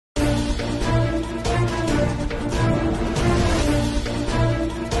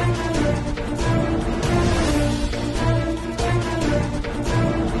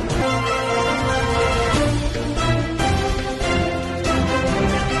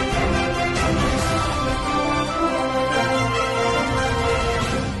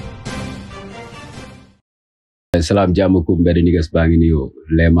salam jàmm ku mbedd niggas baa ngi nii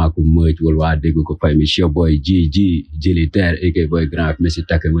leema ku mëj wala waa dégg ko fay mi show boy jili terre ak boy grand messi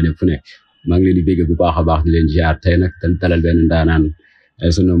takk mu ne fu ne maa ngi leen di bégg bu baax a baax di leen ziar tey nag dañ talal benn ndaanaan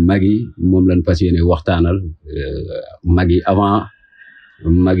sunu mag yi moom lañ fas yéene waxtaanal mag yi avant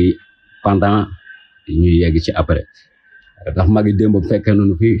mag yi pendant ñuy yegg ci après ndax mag yi démb fekk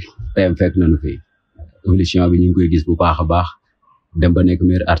nañu fi teyam fekk nañu fi évolution bi ñu ngi koy gis bu baax a baax dem ba nekk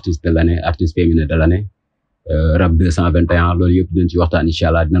meilleur artiste de l'année artiste féminin de l'année rap 221 loolu yëpp dinañ ci waxtaan incha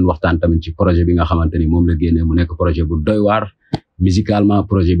allah dinañ waxtaan tamit ci projet bi nga xamante ni moom la génnee mu nekk projet bu doy waar musicalement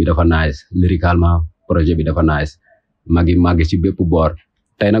projet bi dafa nice lyricalement projet bi dafa nice magi màgg ci bépp boor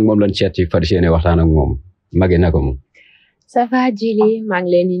tey nag moom lañ seet ci fas yéene waxtaan ak moom magi naka moom. ça va Jili maa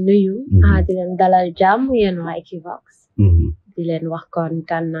ngi leen di nuyu. di leen dalal jàmm yéen waa Equivox. di leen wax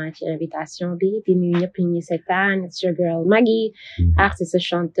kontaan naa ci invitation bi di nuyu ñëpp ñi seetaan it's your girl Magui artiste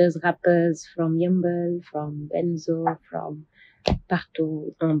chanteuse rappeuse from Yeumbeul from Benzo from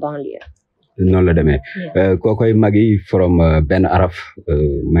partout en banlieue. noonu la demee kookoy Magui from benn araf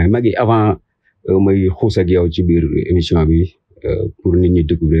mais Magui avant may xuus ak yow ci biir émission bi pour nit ñi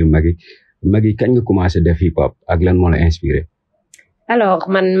découvrir Magui kañ nga commencé def hip hop ak lan moo la inspiré. alors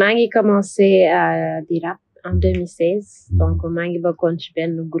man maa ngi commencé di rap en 2016 donc maa ngi bokkoon ci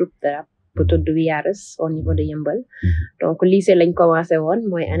benn groupe de rap bu tudd Wiares au niveau de Yeumbeul donc lycée lañ commencé woon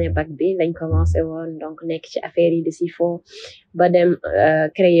mooy année bac bi lañ commencé woon donc nekk ci affaire yi de s'il faut ba dem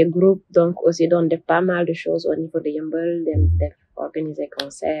créer groupe donc aussi doon def pas mal de choses au niveau de Yeumbeul dem def organiser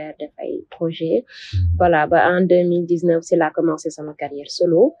concert def ay projet voilà ba en 2019 c'est là commencé sama carrière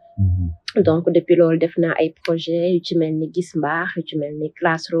solo donc depuis loolu def naa ay projet yu ci mel ni Gis Mbaax yu ci mel ni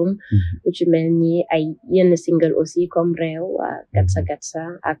Classroom yu ci mel ni ay yenn single aussi comme Réew Gatsa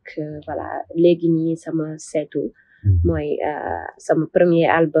ak voilà léegi nii sama seetu mooy sama premier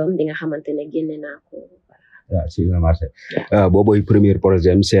album bi nga xamante ne génne naa ko waaw si nga marché booboy premier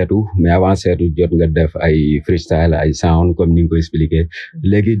projet am seetu mais avant seetu jot nga def ay freestyle ay sound comme ni nga ko expliqué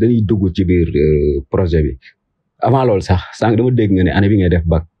léegi dañuy dugg ci biir projet bi avant loolu sax sànq dama dégg nga ne année bi ngay def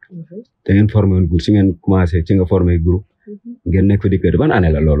bac te ngeen formé woon groupe si ngeen commencé ci nga formé groupe ngeen nekk fa di kër ban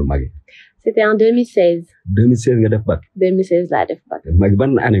année la loolu Magui. c'était en 2016. 2016 nga def bac. 2016 laa def bac. Magui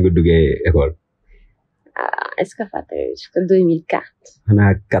ban année nga duggee école. est-ce que fàttali jusqu'à 2004.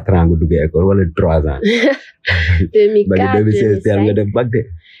 xanaa 4 ans nga duggee école wala 3 ans. 2004 2016 teel nga def bac de.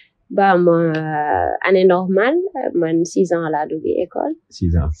 ba ma année normale man 6 ans laa duggee école.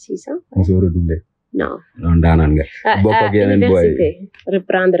 6 ans 6 ans. mosoo redoublé. non. non daanaan nga. bokk ak yeneen boy université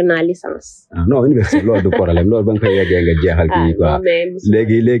reprendre naa licence. non université loolu du problème loolu ba nga koy yeggee nga jeexal kii quoi.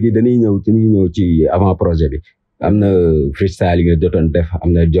 léegi dañuy ñëw ci avant projet bi. am na freestyle yi nga jotoon def am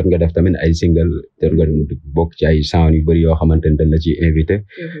na jot nga def tamit ay single jot nga bokk ci ay sound yu bëri yoo xamante ne dañ la ci invité.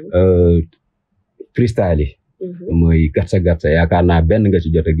 freestyle yi. mooy gatsa yaakaar naa benn nga ci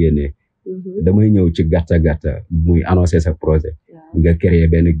jot a génnee. damay ñëw ci gatsa muy annoncé sa projet. nga créer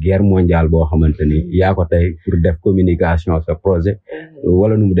benn guerre mondiale boo xamante ni yaa ko tey pour def communication sa projet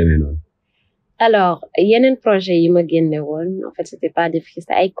wala nu mu demee noonu. alors yeneen projet yi ma génne woon en fait c'était pas des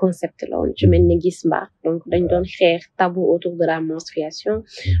freestyle ay concept la woon ci mel ni Gis Mbaax donc dañ doon xeex tabou autour de la menstruation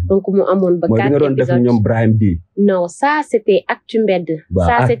donc mu amoon ba 4 épisodes mooy nga doon def ñoom Brahim di. non ça c'était Actu Mbedd.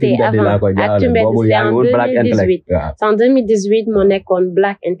 ça c'était avant Actu Mbedd c'était en 2018 moo nekkoon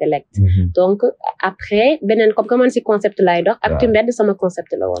Black Intellect. donc après beneen comme man si concept laay dox Actu Mbedd sama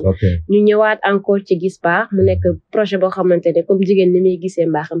concept la woon. ñu ñëwaat encore ci Gis Mbaax mu nekk projet boo xamante ne comme jigéen ni muy gisee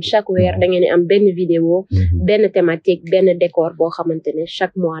mbaaxam chaque weer da ngeen am benn vidéo benn thématique benn décor boo xamante ne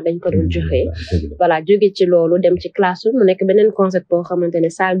chaque mois dañ ko doon joxe voilà jóge ci loolu dem ci classe mu nekk beneen concept boo xamante ne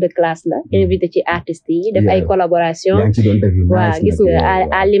salle de classe la invité ci artistes yi def ay collaboration waaw gis nga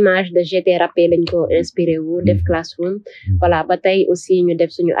à l'image de GT Rappé lañ ko inspiré wu def classroom voilà ba tey aussi ñu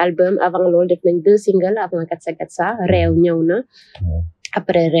def suñu album avant loolu def nañ 2 singles avant Gatsa Réew ñëw na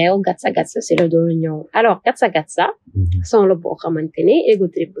après Réew Gatsa si la doon ñëw alors Gatsa son la boo xamante ni ego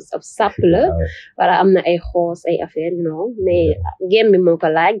trip bu sap la voilà am na ay xoos ay affaire you know mais game bi moo ko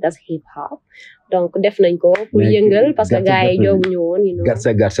laaj das hip hop donc def nañ ko pour yëngal parce que gars yi joobuñu woon you know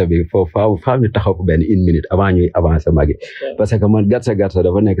Gatsa bi foofu faaw ñu taxaw ko benn 1 minute avant ñuy avancer Magui parce que man Gatsa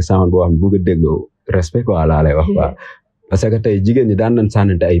dafa nekk sound boo xam ne bu nga dégloo respect quoi laa lay wax quoi parce que tey jigéen ñi daan nañ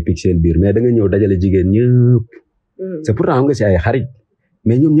sànnante ay pixel biir mais da nga ñëw dajale jigéen ñëpp c'est pourtant am nga si ay xarit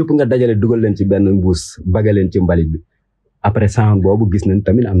mais ñoom ñëpp nga dajale dugal leen ci benn mbuus baga leen ci mbalit bi après sound boobu gis nañ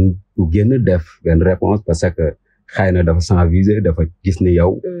tamit am ku génn def benn réponse parce que xëy na dafa sans viser dafa gis ni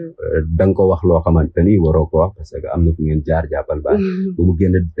yow da nga ko wax loo xamante ni waroo ko wax parce que am na fu ngeen jaar jàppal ba mu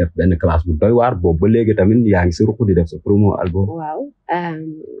génn def benn classe bu doy waar boobu ba léegi tamit yaa ngi si ruq di def sa promo album. waaw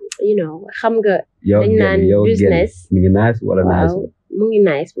xam nga. dañ naan business mi ngi nice wala nice. mu ngi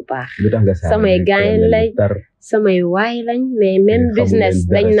nice bu baax. lu tax nga samay gaañ lañ samay waay lañ mais même business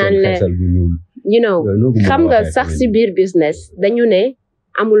dañ naan la xam nga sax si biir business dañu ne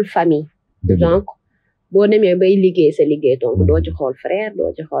amul famille. donc boo demee bay liggéey sa liggéey donc doo ci xool frère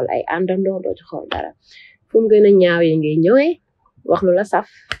doo ci xool ay àndandoo doo ci xool dara fu mu gën a ñaawee ngay ñëwee wax lu la saf.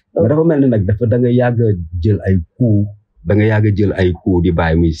 dafa mel ni nag da nga yàgg jël ay coups da nga yàgg jël ay coups di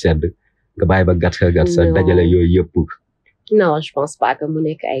bàyyi muy sedd nga bàyyi ba gat sa dajale yooyu yëpp. non je pense pas que mu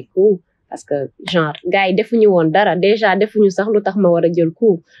nekk ay coups parce que genre gars yi defuñu woon dara déjà defuñu sax lu tax ma war a jël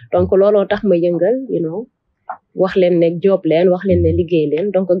coup donc looloo tax ma yëngal wax leen ne job leen wax leen ne liggéey leen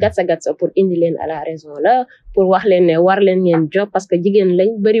donc gatsa pour indi leen à la raison la pour wax leen ne war leen ngeen job parce que jigéen lañ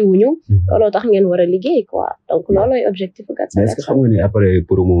bëriwuñu looloo tax ngeen war a liggéey quoi donc loolooy objectif gatsa. est-ce que xam nga ni après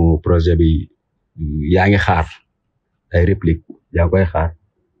promo projet bi yaa ngi xaar ay réplique yaa koy xaar.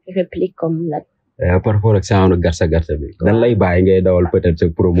 réplique comme la. par rapport ak sound gatsa bi. dan lay bàyyi ngay dawal peut-être sa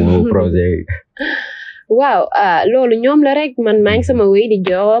promo projet. waaw loolu ñoom la rek man maa ngi sama wéy di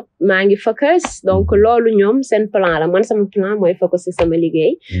job maa ngi focus donc loolu ñoom seen plan la man sama plan mooy focus ci sama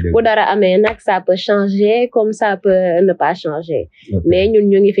liggéey bu dara amee nag ça peut changer comme ça peut ne pas changer mais ñun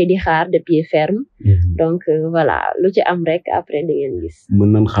ñu ngi fi di xaar de pied ferme donc voilà lu ci am rek après di ngeen gis. mën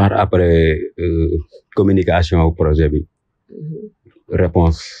nañ xaar après communication projet bi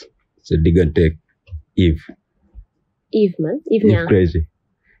réponse sa diggante Yves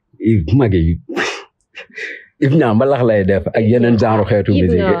Magui Yves Niang mbalax lay def ak yeneen genre xeetu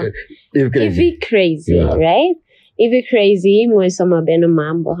musique Yves crazy right Yves crazy mooy sama benn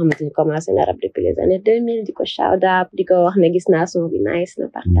maam boo xamante ni commencé na rap depuis les années 2000 di ko shout out di ko wax ne gis naa son bi nice na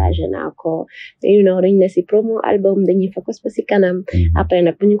partagé naa ko dañ ne si promo album dañuy focus ba si kanam après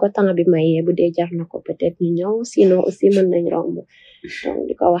nag bu ñu ko temps bi mayee bu dee jar na ko peut-être ñu ñëw sinon aussi mën nañ romb donc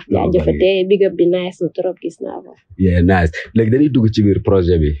di ko wax jaajëfatee big up bi nice na trop gis naa ko nice léegi dañuy dugg ci biir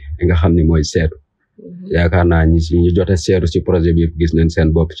projet bi nga xam ni mooy seetu yaakaar naa ñu jote seetu ci projet bi yëpp gis nañ seen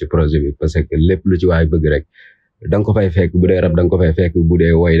bopp ci projet bi parce que lépp lu ci waay bëgg rek da nga ko fay fekk bu dee rap da nga ko fay fekk bu dee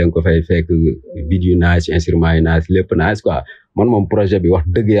woy da nga ko fay fekk vidéo nice instrument yi nice lépp nice quoi man moom projet bi wax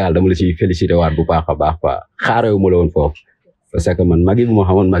dëgg yàlla dama la ciy félicité waat bu baax a baax quoi xaarewu ma la woon foofu parce que man Magui bu ma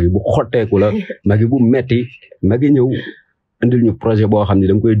xamoon Magui bu xotteeku la Magui bu metti Magui ñëw indil ñu projet boo xam ne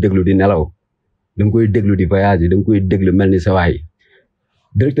da nga koy déglu di nelaw da nga koy déglu di voyage da nga koy déglu mel ni sa waay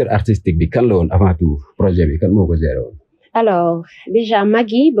directeur artistique bi kan la woon avant tout projet bi kan moo ko géré woon. alors déjà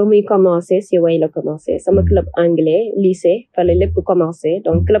Magui ba muy commencé si way la commencé sama club anglais lycée fa la lépp commencé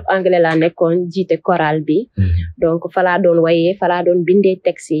donc club anglais laa nekkoon jiite chorale bi donc fa laa doon wayee fa laa doon bindee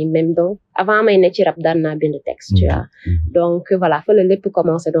texte yi même donc avant may ne ci rap daan naa bind texte tu vois donc voilà fa la lépp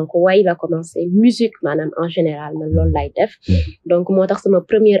commencé donc way la commencé musique maanaam en général man loolu lay def donc moo tax sama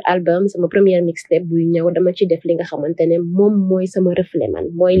premier album sama première mixtape buy ñëw dama ci def li nga xamante ne moom mooy sama reflet man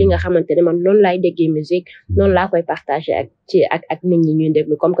mooy li nga xamante ne man noonu laay déggee musique noonu laa koy partager ak nit ñi ñuy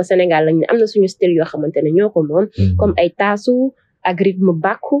déglu comme que Sénégal lañ ne am na suñu style yoo xamante ne ñoo ko moom comme ay taasu ak rythme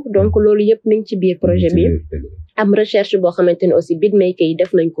bàkku donc loolu yëpp nañ ci biir projet bi am recherche boo xamante ne aussi beatmaker yi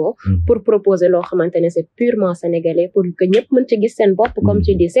def nañ ko pour proposer loo xamante ne c'est purement sénégalais pour que ñëpp mën ci gis seen bopp comme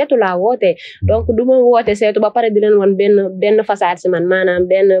tu dis seetu laa woote donc du ma woote seetu ba pare di leen wan benn façade si man maanaam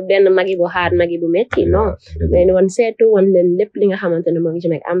benn Magui bu xaar Magui bu metti non leen wan seetu wan leen lépp li nga xamante ne moo ngi ci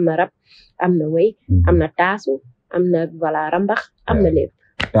nekk am na rap am na wéy am na taasu am na voilà rambax am na lépp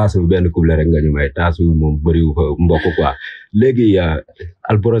taasu benn couple rek nga ñu may taasu moom bëriwu fa mbokk quoi léegi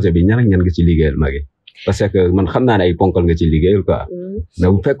al projet bi ñan ak ñan nga ci liggéeyal Magui parce que man xam naa ne ay ponkal nga ci liggéeyal quoi mais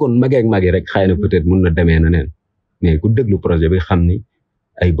bu fekkoon Magui ak Magui rek xëy na peut-être mun na demee na neen mais ku déglu projet bi xam ni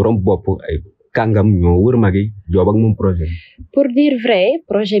ay borom bopp ay kàngam ñoo wër Magui joob ak moom projet pour dire vrai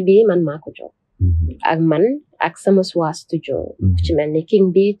projet bi man maa ko job ak man ak sama Swa studio ci mel ni King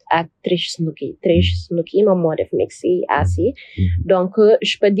Beat ak Trish Snooki moom moo def mix yi asi donc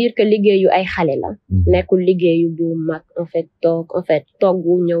je peux dire que liggéeyu ay xale la nekkul liggéeyu bu mag en fait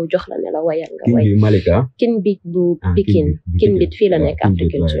toggu ñëw jox la ne la wayal nga way King Beat bu Pikine King Beat fii la nekk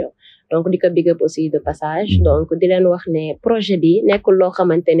Africulture donc di ko big up aussi de passage donc di leen wax ne projet bi nekkul loo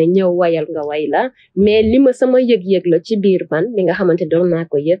xamante ne ñëw wayal nga way la mais li ma sama yëg-yëg la ci biir man li nga xamante doon naa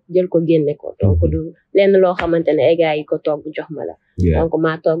ko yëg jël ko génne ko donc du lenn loo xamante ne ay gars yi ko togg jox ma la donc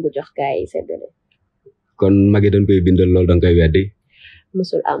maa togg jox gars yi seddale kon Magui dañ koy bindal loolu da nga koy weddi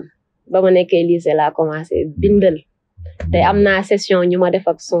musul am ba ma nekkee lycée laa commencé bindal te am naa session ñu ma def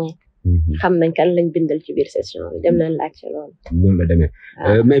ak son xam nañ kan lañ bindal ci biir session bi dem nañ laaj ci loolu. noonu la demee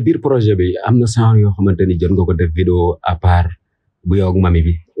mais biir projet bi am na genre yoo xamante ni jot nga ko def vidéo à part bu yow ak mami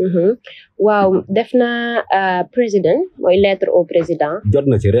bi. waaw def naa président mooy lettre au président. jot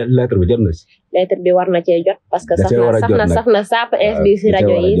na ci lettre bi jot na ci. lettre bi war na cee jot parce que saf na sàpp bi ci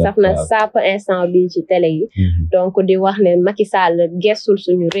rajo yi saf na sàpp instant bi ci télé yi. donc di wax ne Macky Sall gestul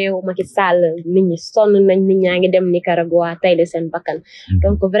suñu réew Macky Sall nit ñi sonn nañ nit ñaa ngi dem Nicaragua tey de seen bakkan.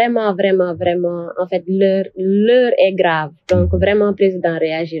 donc vraiment en fait l'heure est grave donc vraiment président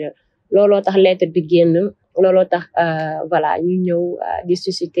réagir looloo tax lettre bi génn. looloo tax voilà ñu ñëw di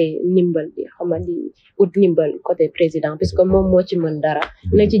susciter ndimbal bi xam di ut ndimbal côté président puisque moom moo ci mën dara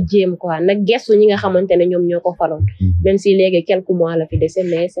na ci jéem quoi nag gestu ñi nga xamante ne ñoom ñoo ko faloon même si léegi quelques mois la fi dese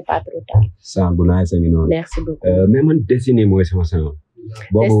mais c'est pas trop tard. sant bu naay sa ngi noonu. merci beaucoup. mais man dessiné mooy sama sang.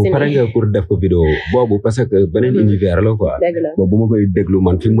 boobu pare nga pour def ko vidéo boobu parce que beneen univers la quoi. dëgg la boobu bu ma koy déglu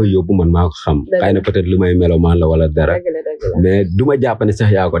man fi may yóbbu man maa ko xam. xëy na peut-être lu may melomaan la wala dara. mais du ma jàpp ne sax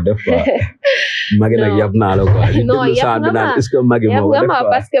yaa ko def quoi. magi nag yab naa la quoi. non yab nga ma est-ce que magi moo ko def quoi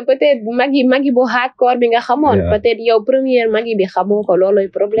parce que peut-être magi bu hardcore bi nga xamoon. peut-être yow première magi bi xamoo ko loolooy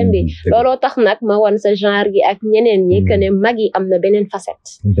problème bi. looloo tax nag ma wan sa genre gi ak ñeneen ñi que ne magi am na beneen facette.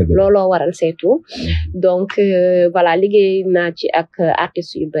 looloo waral c'est tout. donc voilà liggéey naa ci ak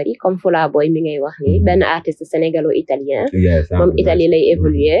artistes yu bari comme Fula Boy mi ngay wax ni benn artiste sénégalo-italien. moom Italie lay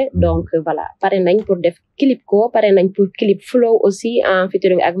évoluer donc voilà pare nañ pour def clip ko pare nañ pour clip flow aussi en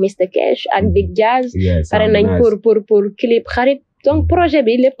featuring ak Mr Cash ak Big Jazz pare nañ pour clip xarit donc projet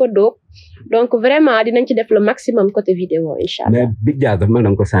bi lépp a dóob donc vraiment dinañ ci def le maximum côté vidéo inchallah. mais Big Jazz dafa mel na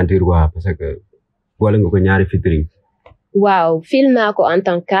nga ko sentir waa parce que boole nga ko ñaari featuring. waaw fil naa ko en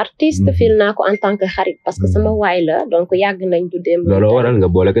tant qu'artiste fil naa ko en tant que xarit parce que sama waay la donc yàgg nañ du dem. loolu waral nga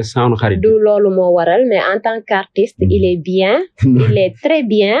boole ko sound xarit. du loolu moo waral mais en tant qu'artiste il est bien. il est très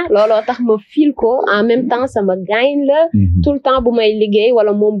bien looloo tax ma fil ko en même temps sama gain la. tout le temps bu may liggéey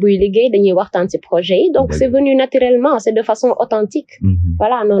wala moom buy liggéey dañuy waxtaan ci projet yi donc c'est venu naturellement c'est de façon authentique.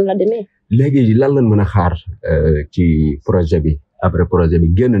 voilà noonu la demee. léegi lan lañ mën a xaar ci projet bi après projet bi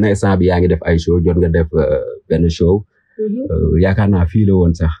génn na instant bi yaa ngi def ay show jot nga def benn show. yaakaar naa fii la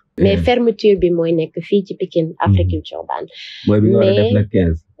woon sax. mais fermeture bi mooy nekk fii ci Pikine Africulture Urbaine. mooy bi nga war a def le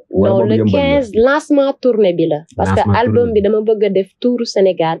 15. non le 15 lancement tournée bi la. parce que album bi dama bëgg a def touru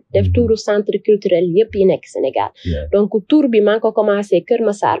Sénégal def touru centre culturel yëpp yi nekk Sénégal. donc tour bi maa ngi ko commencé Kër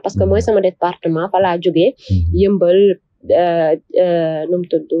Massar parce que mooy sama département fa laa jógee. Yëmbal nu mu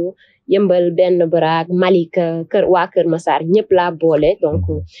tudd Yëmbal benn baraag Malika waa Kër Massar ñëpp laa boole donc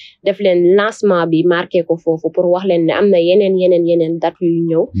def leen lancement bi marqué ko foofu pour wax leen ne am na yeneen date yu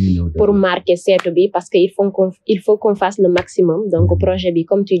ñëw pour marquer seetu bi parce que il faut qu'on fasse le maximum donc projet bi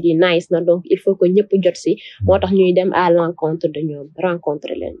comme tu dis nice na donc il faut que ñëpp jot si moo tax ñuy dem à l'encontre de ñoom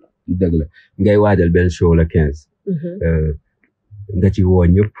rencontrer leen. dëgg la ngay waajal benn show le 15. nga ci woo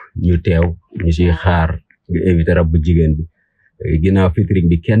ñëpp ñu teew ñu ciy xaar nga invité rab bu jigéen bi. ginnaaw featuring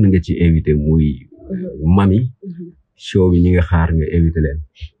bi kenn nga ci invité muy mami show bi ñi nga xaar nga invité leen.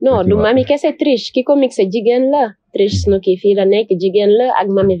 non du mami kese Triche ki ko mixé jigéen la Triche Snooki fii la nekk jigéen la ak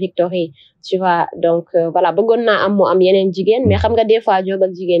mami Victory tu vois donc voilà bëggoon naa am mu am yeneen jigéen mais xam nga des fois job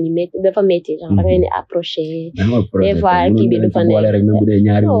ak jigéen yi métti dafa métti genre da ngay ni approché des fois kii bi du fa nekk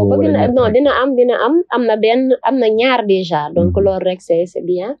non bëgg na non dina am na benn am na ñaar déjà donc loolu rek c'est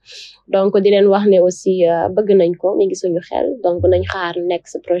bien donc di leen wax ne aussi bëgg nañ ko mi ngi suñu xel donc nañ xaar nekk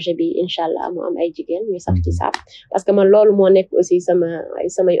ce projet bi inchallah mu am ay jigéen ñu saf ci saf parce que man loolu moo nekk aussi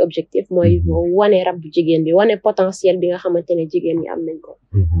samay objectif mooy wane rab bu jigéen bi wane potentiel bi nga xamante ne jigéen ñi am nañ ko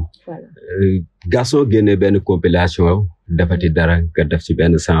voilà. Gaston génne benn compilation defati dara nga def ci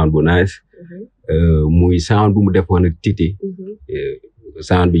benn sound bu nice muy sound bu mu defoon ak Titi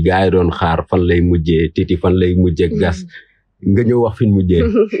sound bi gars yi doon xaar fan lay mujjee Titi fan lay mujjee gas nga ñëw wax fi mu mujjee.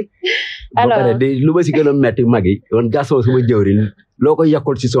 alors ba pare lu ma si gën a metti mag yi woon Gaston suma jëwriñ loo ko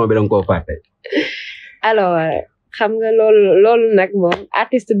yàqul ci son bi da nga koo fàtte. alors xam nga loolu nag moom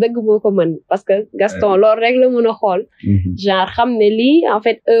artiste dëgg moo ko mën parce que Gaston loolu rek la mën a xool genre xam ne lii en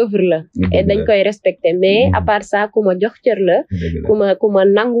fait œuvre la et dañ koy respecter mais à part ça ku ma jox cër la ku ma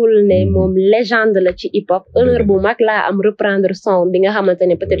nangul ne moom légende la ci hip hop honneur bu mag laa am reprendre son bi nga xamante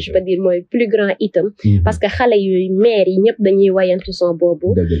ne peut-être je peux dire mooy plus grand item parce que xale yooyu maire yi ñëpp dañuy wayantu son boobu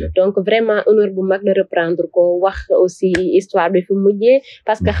donc vraiment honneur bu mag la reprendre ko wax aussi histoire bi fi mujjee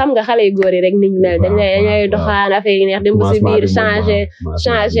parce que xam nga xale yu góor yi rek niñ mel dañ lay doxaan affaire yi neex dem ba si biir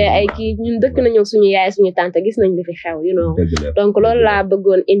changer ay kii ñun dëkk nañu suñu yaay suñu tante gis nañ li fi xew you know donc loolu laa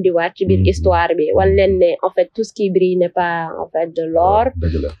bëggoon indiwaat ci biir histoire bi wan leen ne en fait tout ce qui brille n'est pas en fait de l'or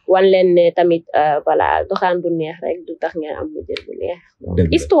wan leen ne tamit voilà doxaan bu neex rek du tax ngeen am mu jël bu neex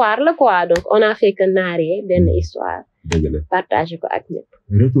histoire la quoi donc on a fait que narrer benn histoire partager ko ak ñëpp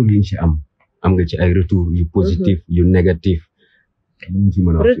retour yi ci am nga ci ay retour yu positif yu négatif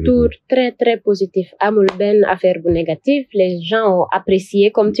retour très très positif amul benn affaire bu négatif les gens ont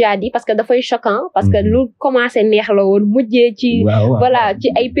apprécié comme tu as dit parce que dafay choquant parce que lu commencé neex la woon mujjee ci voilà ci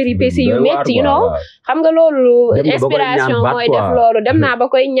ay péripéties yu metti you know xam nga loolu inspiration mooy def loolu dem naa ba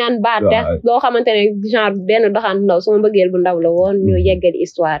koy ñaan baat def loo xamante ne genre benn doxaan bu ndaw sama mbëggeel bu ndaw la woon ñu yeggali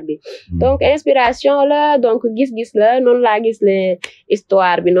histoire bi donc inspiration la donc gis-gis la noonu laa gis ne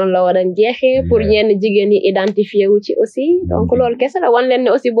histoire bi noonu la war a jeexee pour ñenn jigéen yi identifié wu ci aussi donc loolu kese la wan leen ne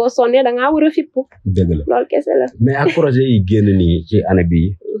aussi boo sonnee da ngaa war a fippu loolu kese la mais ak projet yi génn nii ci année bi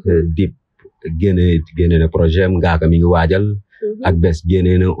Dip génne na projet am Ngaaka mi ngi waajal ak bés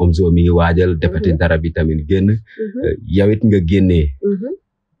génnee na Omzo mi ngi waajal defati dara bi tamit génn yow it nga génnee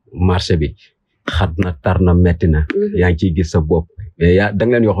marché bi xat na tar na metti na yaa ngi ciy gis sa bopp mais yaa da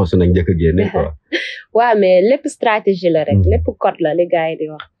nga leen yoxoo su nag njëkk a génne quoi waaw mais lépp stratégie la rek lépp code la li gars yi di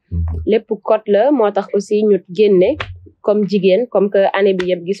wax lépp code la moo tax aussi ñu génne comme jigéen comme que année bi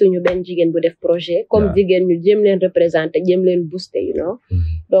yëpp gisuñu benn jigéen bu def projet comme jigéen ñu jéem leen représenter jéem leen booster you know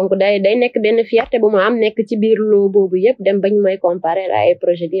donc day nekk benn fierté bu ma am nekk ci biir loo boobu yëpp dem bañ may comparer ay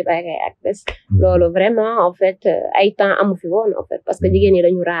projet bi ay bés loolu vraiment en fait ay temps amu fi woon en fait parce que jigéen ñi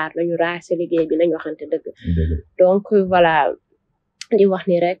dañu raar ci liggéey bi nañu waxante dëgg donc voilà di wax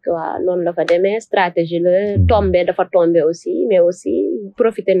ni rek waaw noonu la fa demee stratégie la dafa tombé aussi mais aussi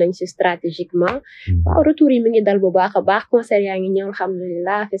profiter nañ ci stratégiquement waaw retour yi mi ngi dal bu baax a baax concert yaa ngi ñëw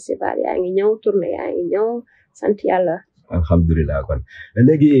alhamdulilah festival yaa ngi ñëw tournée yaa ngi ñëw sant yàlla alhamdulilah kon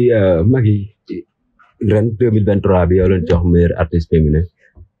léegi Magui ren 2023 bi yow leen jox meilleur artiste féminin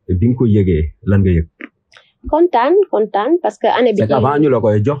bi nga ko yëgee lan nga yëg kontaan parce que année bi c'est avant ñu la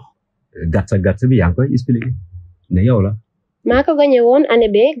koy jox gàtt bi yaa ngi koy expliquer ne yow la maa ko gagné woon année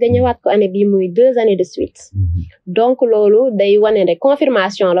bee gagnéwaat ko année bii muy 2 années de suite donc loolu day wane ne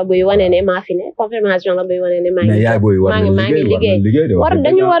confirmation la buy wane ne maa fi ne confirmation la buy wane ne maa ngi liggéey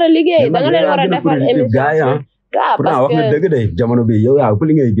dañu war a liggéey da nga leen war a defal émission waaw parce que dëgg de jamono bi yow yaa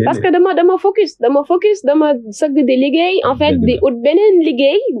li ngay génne parce que dama focus dama sëgg di liggéey en fait di ut beneen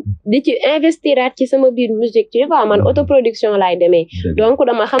liggéey di ci investiraat ci sama biir musique tu vois man autoproduction laay demee donc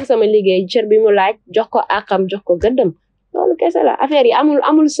dama xam sama liggéey cër bi mu laaj jox ko àqam jox ko gëddam loolu kese la affaire yi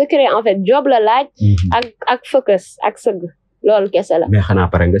amul secret en fait job la laaj ak focus ak sëgg loolu kese la mais xanaa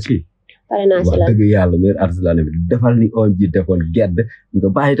pare nga ci pare naa ci la dëgg yàlla meilleur artiste la ne defal ni on ji defoon gedd nga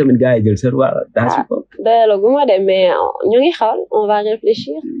bàyyi tamit gars yi jël seen waa daa si ko dayalo gu ma dem mais ñu ngi xaal on va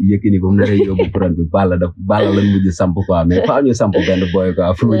réfléchir Yékini ba mu naree yóbbu prod bi Balla lañ mujj samp quoi mais faa ñu samp benn boy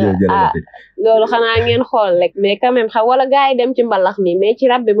quoi fu mu ñëw jëlee loolu xanaa ngeen xool rek mais quand même xam wala gars yi dem ci mbalax mi mais ci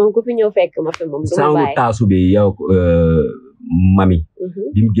rab bi moom ku fi ñëw fekk ma fi moom du ma bàyyi taasu bi yow Mami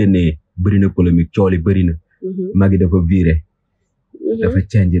bi mu génnee bëri na polémique cooli bëri na Magui dafa viré dafa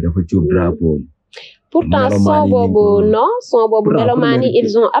change dafa cuub drapeau pourtant son boobu melomaan yi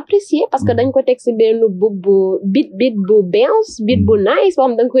ils ont apprécié parce que dañ ko teg si benn beat bu bounce beat bu nice boo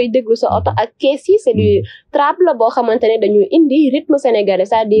xam da nga koy déglu sa oto ak kees yi c'est du trap la boo xamante ne dañuy indi rythme sénégalais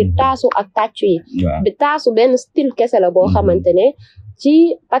c'est-à-dire taasu ak tàccu yi taasu benn style kese la boo xamante ne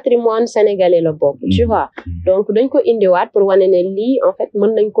ci patrimoine sénégalais la bokk tu vois donc dañ ko indiwaat pour wane ne lii en fait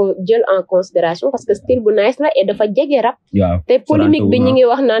mën nañ ko jël en considération parce que style bu nice la et dafa jege rap te polémique bi ñu ngi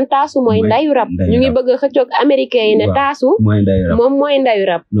wax naan taasu mooy ndayu rap ñu ngi bëgg a xëccoog américains yi ne taasu moom mooy ndayu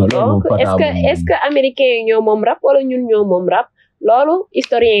rap donc est-ce que américains yi ñoo moom rap wala ñun ñoo moom rap loolu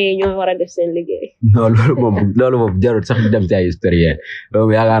historiens yi ñoo war a def seen liggéey non loolu moom jarul sax dem ci ay historien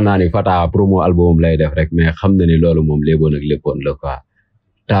loolu yaakaar naa ni Fata promo album lay def rek mais xam na ni loolu moom léeboon ak léppoon la quoi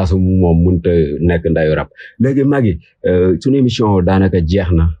taasu moom mënut a nekk ndayu rap léegi Magui suñu émission daanaka jeex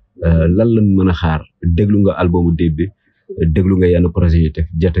na lan lañ mën a xaar déglu nga albumu début déglu nga yenn projet yi te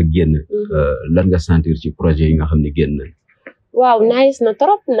jot a génn lan nga sentir ci projet yi nga xam ne génn nañ waaw nice na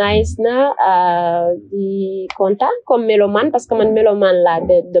trop nice na di kontaan comme mélomane parce que man mélomane la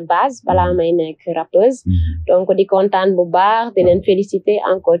de base balaa may nekk rappeuse donc di kontaan bu baax di leen féliciter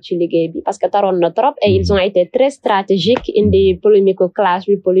encore ci liggéey bi parce que taroon na trop et ils ont été très stratégiques indi polémique clash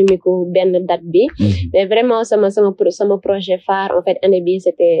bi polémique benn date bi mais vraiment sama projet phare en fait année bi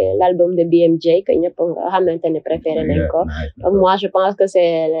c'était l'album de BMJ que ñëpp nga xamante ne préféré nañ ko donc moi je pense que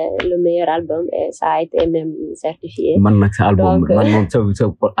c'est le meilleur album et ça a été même certifié man nag sa album man moom sa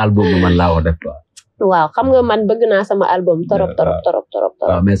album bi man laa wax def quoi waaw xam nga man bëgg naa sama album torop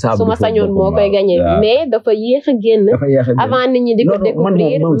su ma sañoon moo koy gagné mais dafa yéex a génn avant nit ñi di ko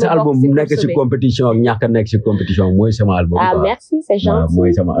découvrir man sa album nekk ci compétition ak ñàkk a nekk ci compétition mooy sama album merci c'est gentil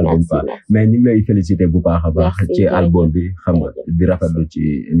mooy sama album mais ñu ngi lay féliciter bu baax a baax ci album bi xam nga di rafetlu ci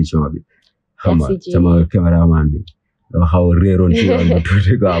émission bi xam nga sama caméraman bi dafa xaw a réeroon ci yoon bi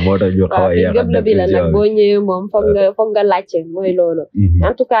tuuti quoi moo tax ñu xaw a yéex a bi la nag boo ñëwee moom foog nga laajte mooy loolu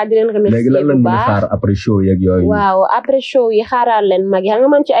en tout cas di leen remercier léegi lan lañ mën a xaar après show yeeg yooyu waaw après show yi xaaraat leen mag yi xam nga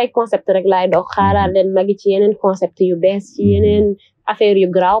man ci ay concept rek laay dox xaaraat leen mag yi ci yeneen concept yu bees ci yeneen affaire yu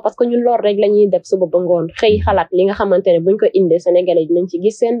graaw parce que ñun loolu rek la ñuy def suba ba ngoon xëy xalaat li nga xamante ne buñ ko indee sénégalais dinañ ci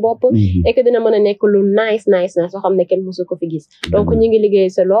gis seen bopp et que dina mën a nekk lu nice soo xam ne kenn mosu ko fi gis donc ñu ngi liggéey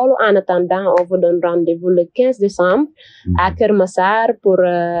sa loolu en attendant on vous donne rendez-vous le 15 décembre à Keur Massar pour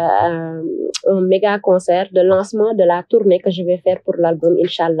un méga concert de lancement de la tournée que je vais faire pour l'album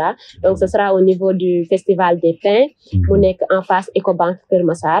Inch'Allah donc ce sera au niveau du festival des Pins mu nekk en face Ecobank Keur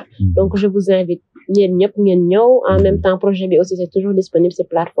Massar donc je vous invite ñeen ñëpp ngeen ñëw en même temps projet bi aussi c'est toujours disponible sur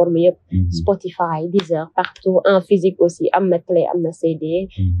plateforme yëpp Spotify Deezer partout en physique aussi am na clé am na CD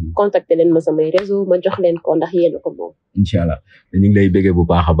contacter leen ma samay réseau ma jox leen ko ndax yéen ko moom inchallah ñu ngi lay bëggee bu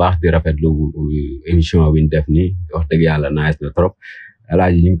baax a baax di rafetlu émission bi ñu def nii wax dëgg yàlla nice na trop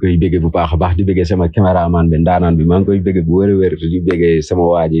Alaaji ñu ngi koy bëggee bu baax a baax di bëggee sama caméraman bi ndaanaan bi maa ngi koy bëggee bu wér di bëggee sama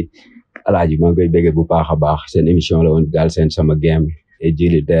waaji Alaaji maa ngi koy bëggee bu baax a baax seen émission la woon Galsen Sama Game et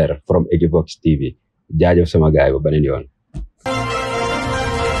Jili Der from Equivox TV jaajëf sama gaay ba beneen yoon